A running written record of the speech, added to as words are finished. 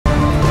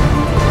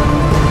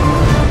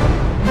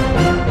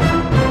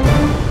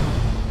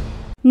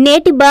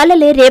నేటి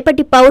బాలలే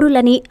రేపటి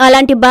పౌరులని,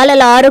 అలాంటి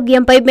బాలల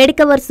ఆరోగ్యంపై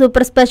మెడికవర్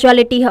సూపర్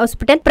స్పెషాలిటీ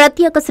హాస్పిటల్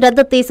ప్రత్యేక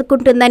శ్రద్ధ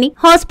తీసుకుంటుందని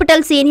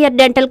hospital senior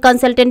dental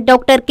consultant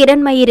doctor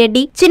Kiranmayi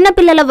Reddy,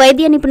 చిన్నపిల్లల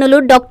వైద్య నిపుణులు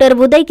డాక్టర్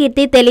ఉదయ్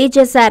కీర్తి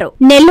తెలియజేశారు.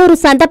 నెల్లూరు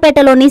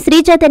సంతపేటలోని శ్రీ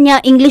చైతన్య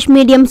ఇంగ్లీష్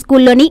మీడియం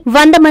స్కూల్లోని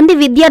 100 మంది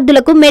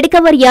విద్యార్థులకు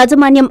మెడికవర్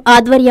యాజమాన్యం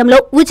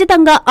ఆధ్వర్యంలో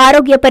ఉచితంగా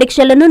ఆరోగ్య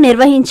పరీక్షలను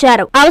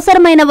నిర్వహించారు.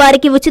 అవసరమైన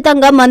వారికి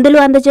ఉచితంగా మందులు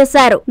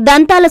అందజేశారు.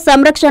 దంతాల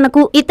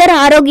సంరక్షణకు, ఇతర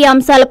ఆరోగ్య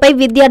అంశాలపై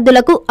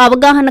విద్యార్థులకు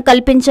అవగాహన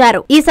కల్పించారు.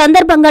 ఈ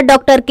సందర్భంగా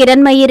డాక్టర్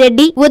కిరణ్మయి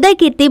రెడ్డి, ఉదయ్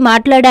కీర్తి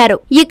మాట్లాడారు.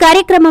 ఈ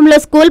కార్యక్రమంలో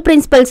school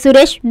principal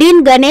Suresh,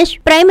 Deen Ganesh,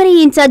 primary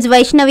incharge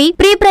Vaishnavi,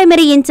 pre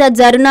primary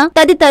incharge అరుణ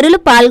తదితరులు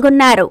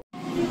పాల్గొన్నారు.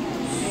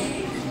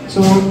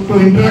 So to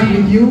interact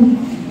with you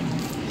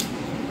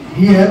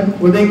here,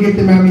 Uday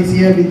Kirti ma'am is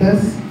here with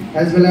us,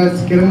 as well as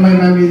Kiranmai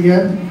ma'am is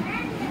here.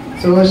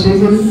 So she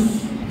will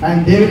and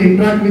they will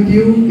interact with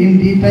you in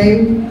detail,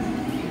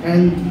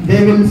 and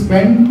they will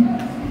spend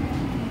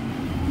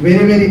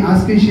very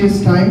auspicious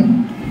time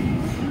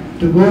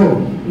to go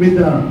with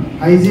the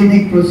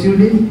hygienic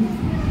procedure,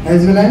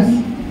 as well as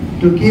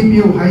to keep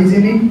you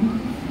hygienic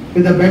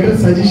with the better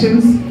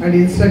suggestions and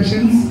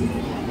instructions,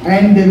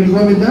 and they will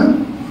go with the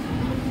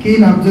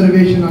keen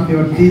observation of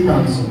your teeth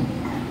also.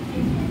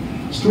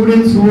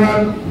 Students who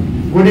are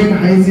good and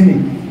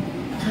hygienic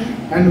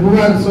and who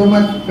are so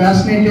much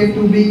fascinated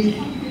to be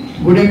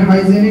good and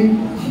hygienic,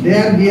 they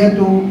are here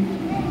to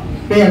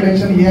pay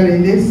attention here in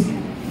this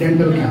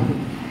dental camp.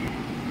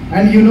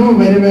 And you know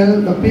very well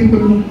the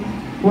people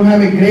who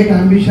have a great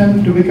ambition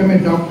to become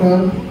a doctor,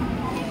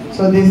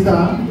 so this is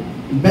the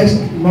best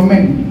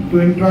moment to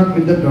interact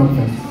with the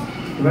doctors,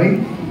 right?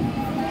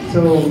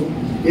 So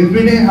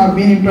every day I have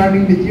been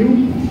interacting with you,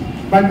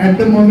 but at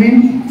the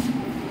moment,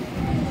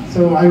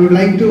 so I would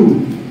like to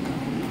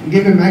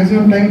give a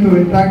maximum time to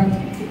interact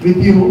with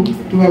you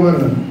to our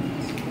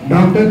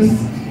doctors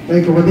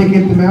like Uday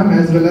Kirti ma'am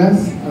as well as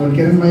our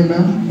Kiranmai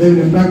ma'am. They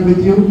will interact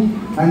with you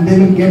and they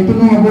will get to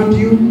know about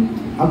you,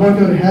 about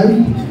your health,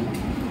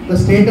 the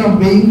state of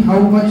being, how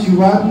much you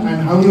are and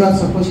how you are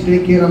supposed to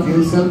take care of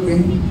yourself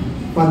in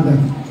further.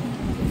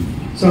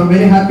 So I'm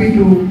very happy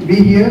to be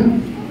here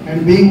and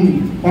being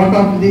part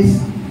of this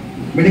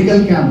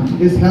medical camp,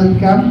 this health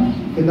camp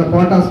in the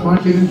part of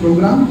Smart Living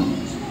program.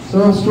 So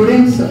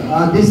students,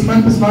 this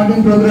month Smart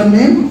Living program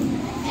name?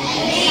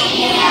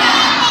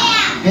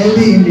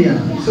 Healthy India.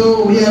 So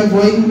we are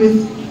going with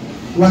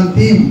one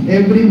theme.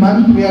 Every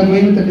month we are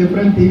going with the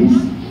different themes.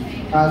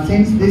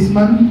 Since this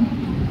month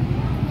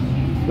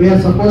we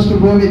are supposed to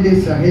go with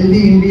this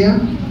Healthy India.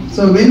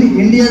 So when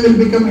India will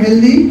become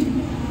healthy,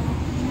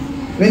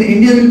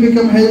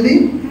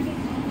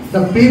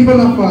 the people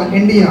of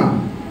India,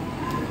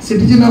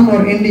 citizen of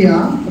our India,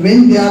 when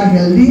they are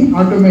healthy,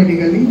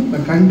 automatically the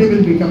country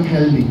will become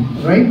healthy,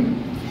 right?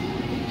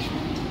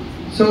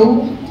 So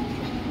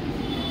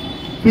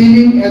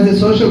feeling as a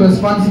social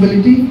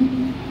responsibility,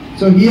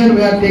 so here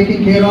we are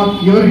taking care of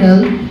your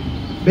health,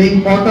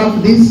 being part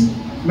of this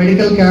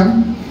medical camp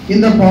in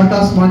the part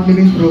of Smart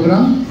Living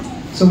program.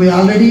 So we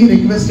already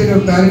requested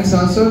your parents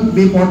also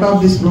be part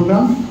of this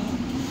program.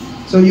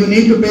 So you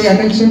need to pay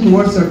attention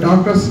towards the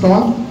doctor's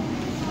talk.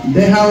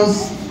 They have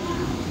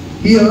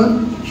here,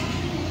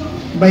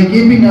 by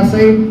keeping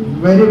aside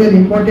very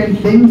important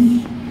things,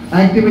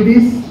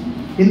 activities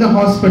in the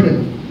hospital.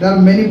 There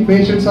are many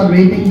patients are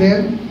waiting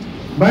there,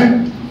 but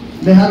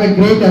they have a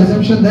great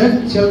assumption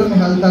that children's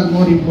health are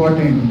more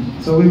important.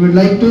 So we would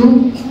like to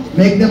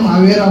make them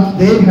aware of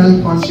their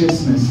health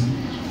consciousness.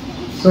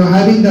 So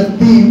having that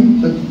theme,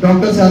 the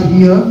doctors are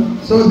here,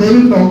 so they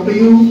will talk to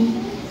you.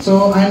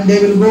 So and they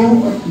will go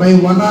by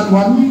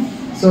one-on-one.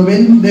 So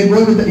when they go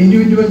with the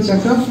individual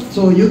checkup,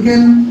 so you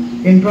can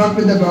interact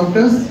with the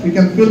doctors. You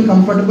can feel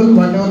comfortable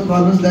whatever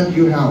problems that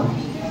you have.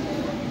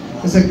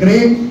 It's a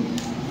great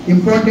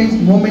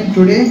important moment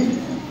today,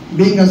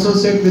 being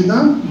associated with the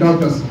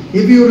doctors.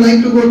 If you would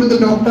like to go to the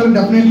doctor,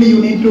 definitely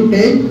you need to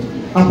take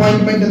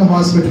appointment in the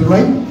hospital,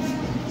 right?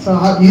 So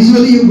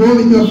usually you go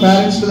with your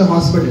parents to the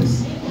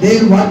hospitals.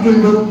 Then what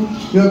will do?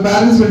 Your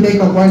parents will take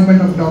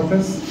appointment of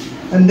doctors,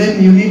 and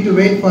then you need to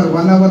wait for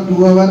 1 hour,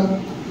 2 hours,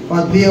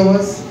 or 3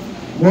 hours,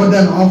 more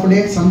than half a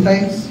day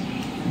sometimes.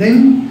 Then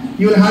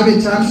you will have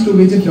a chance to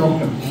visit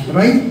doctor,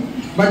 right?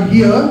 But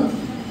here,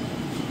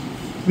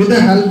 with the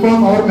help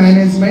of our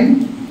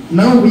management,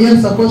 now we are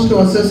supposed to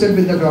associate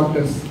with the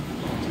doctors.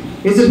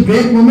 Is it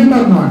great moment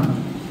or not?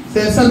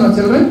 Say yes or no,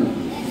 children?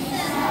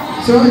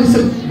 So it's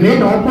a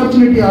great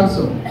opportunity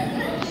also.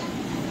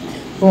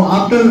 So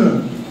after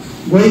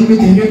going with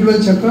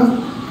individual checkup,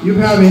 if you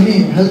have any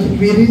health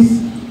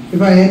queries, if you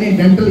have any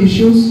dental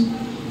issues,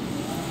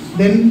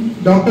 then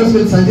doctors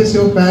will suggest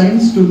your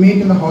parents to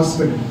meet in the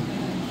hospital.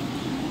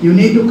 You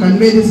need to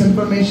convey this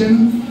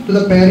information to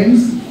the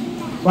parents,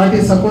 what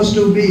is supposed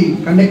to be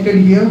conducted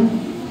here.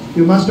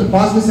 You must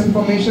pass this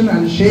information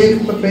and share it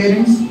with the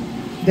parents.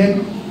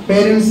 Then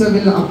parents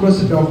will approach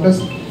the doctors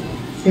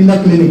in the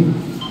clinic.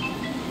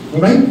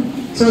 Alright?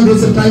 So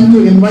this is a time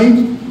to invite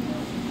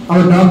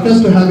our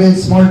doctors to have a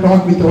small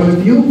talk with all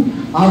of you.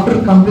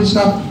 After completion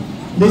of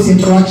this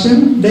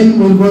introduction, then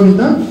we'll go with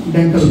the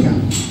dental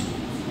camp.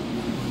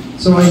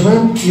 So I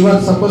hope you are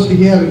supposed to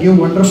give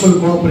wonderful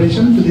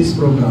cooperation to this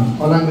program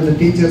along with the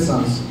teachers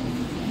also.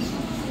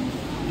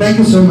 Thank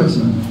you so much,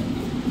 ma'am.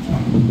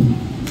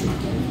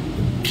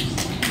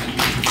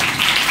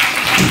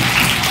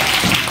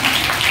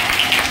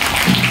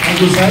 Thank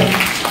you, sir.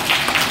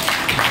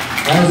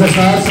 As the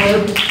sir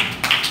said,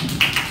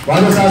 what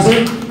the sir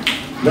said,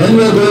 when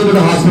we are going to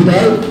the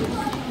hospital,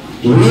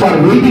 we are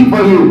waiting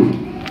for you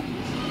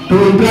to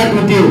interact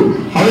with you.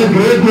 How a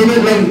great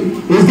moment when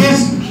is this?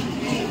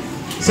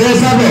 Say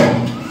Sabo,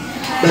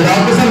 the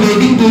doctors are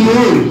waiting to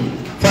you,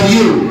 for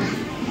you,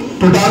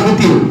 to talk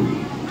with you.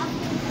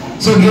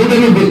 So give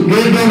them a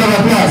great round of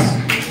applause.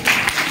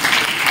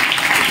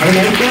 I would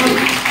like to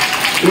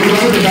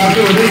invite the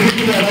doctor who is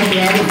to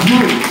have a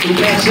few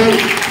interaction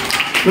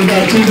with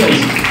our children.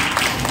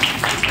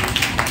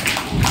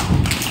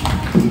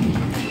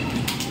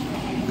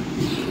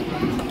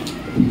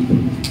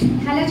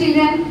 Hello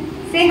children,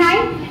 say hi.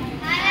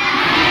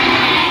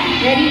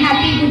 Very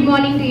happy good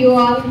morning to you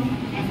all.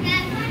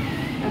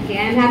 Okay,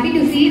 I am happy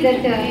to see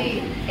that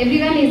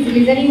everyone is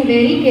listening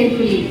very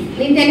carefully.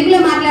 నేను తెలుగులో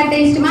మాట్లాడితే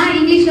ఇష్టమా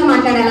ఇంగ్లీష్లో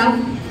మాట్లాడాలా?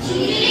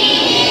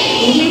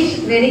 English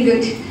very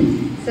good.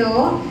 So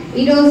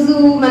ఈరోజు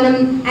మనం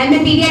I'm a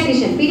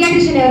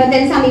paediatrician ఎవరో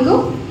తెలుసా మీకు?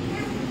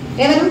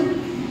 ఎవరు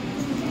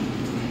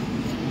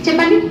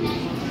చెప్పండి,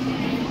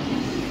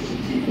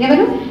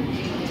 ఎవరు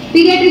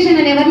పీడియాట్రిషియన్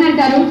అని ఎవరిని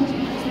అంటారు?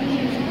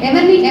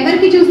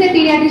 ఎవరికి చూస్తే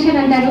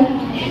పీడియాట్రిషియన్ అంటారు?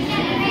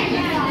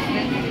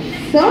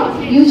 So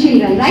you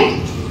children, right?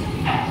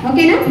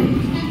 ఓకేనా?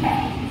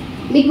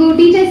 మీకు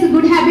teachers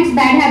good habits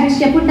bad habits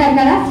చెప్పుంటారు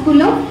కదా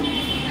స్కూల్లో.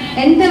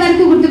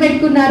 ఎంతవరకు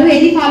గుర్తుపెట్టుకున్నారు,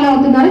 ఎన్ని ఫాలో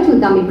అవుతున్నారో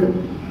చూద్దాం ఇప్పుడు.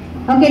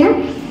 ఓకేనా?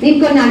 నేను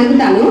కొన్ని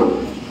అడుగుతాను.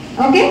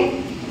 Okay?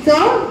 So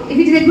if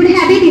it is a good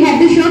habit you have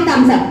to show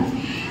Thums up.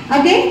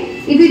 Okay?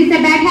 If it is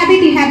a bad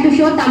habit you have to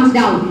show Thums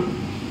down.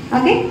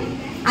 Okay?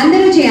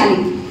 అందరూ చేయాలి.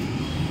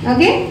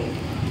 Okay?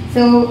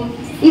 So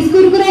is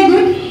kurkure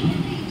good?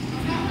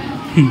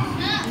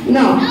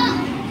 No.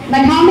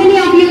 But how many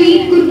of you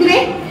eat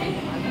kurkure?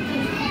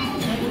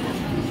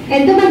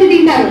 ఎంతమంది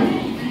తింటారు?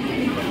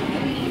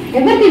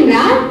 ఎవరు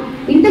తినరా?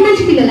 ఇంత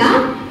మంచి పిల్లలా?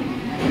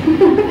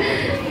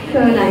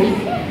 So nice.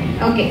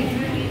 Okay,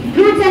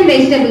 fruits and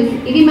vegetables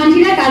ఇవి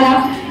మంచిదా కాదా?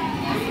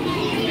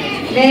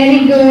 Very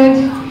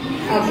good.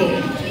 Okay.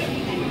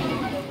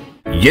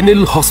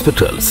 NL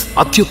hospitals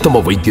అత్యుత్తమ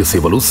వైద్య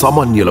సేవలు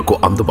సామాన్యులకు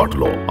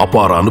అందుబాటులో.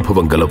 అపార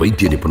అనుభవం గల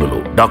వైద్య నిపుణులు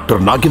doctor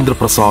Nagendra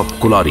Prasad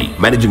Kulari,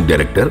 managing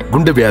director,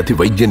 గుండె వ్యాధి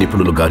వైద్య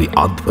నిపుణులు గారి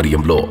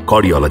ఆధ్వర్యంలో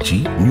cardiology,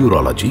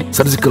 neurology,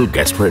 surgical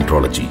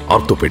gastroenterology,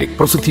 orthopaedic,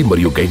 ప్రసూతి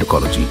మరియు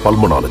గైనకాలజీ,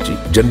 పల్మనాలజీ,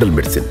 జనరల్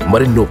మెడిసిన్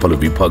మరెన్నో పలు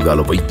విభాగాల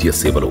వైద్య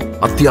సేవలు.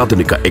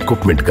 అత్యాధునిక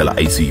ఎక్విప్మెంట్ గల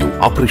ICU,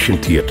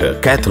 operation theatre,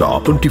 cath lab,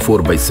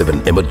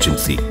 24/7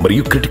 emergency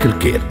మరియు క్రిటికల్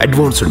కేర్,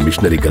 అడ్వాన్స్డ్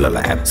మిషనరీ గల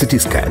ల్యాబ్,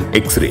 సిటీ స్కాన్,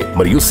 ఎక్స్రే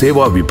మరియు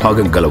సేవా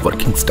విభాగం గల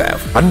వర్కింగ్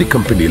స్టాఫ్. అన్ని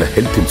కంపెనీల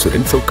హెల్త్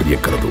ఇన్సూరెన్స్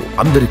సౌకర్యం కలదు.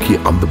 అందరికీ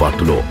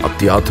అందుబాటులో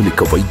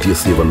అత్యాధునిక వైద్య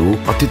సేవలు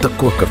అతి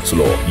తక్కువ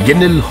ఖర్చులో.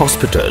 ఎన్ఎల్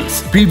హాస్పిటల్స్,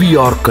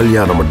 పివిఆర్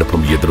కళ్యాణ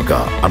మండపం ఎదురుగా,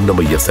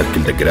 అన్నమయ్య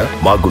సర్కిల్ దగ్గర,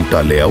 మాగుంట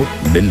లేఅవుట్,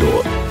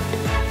 నెల్లూరు.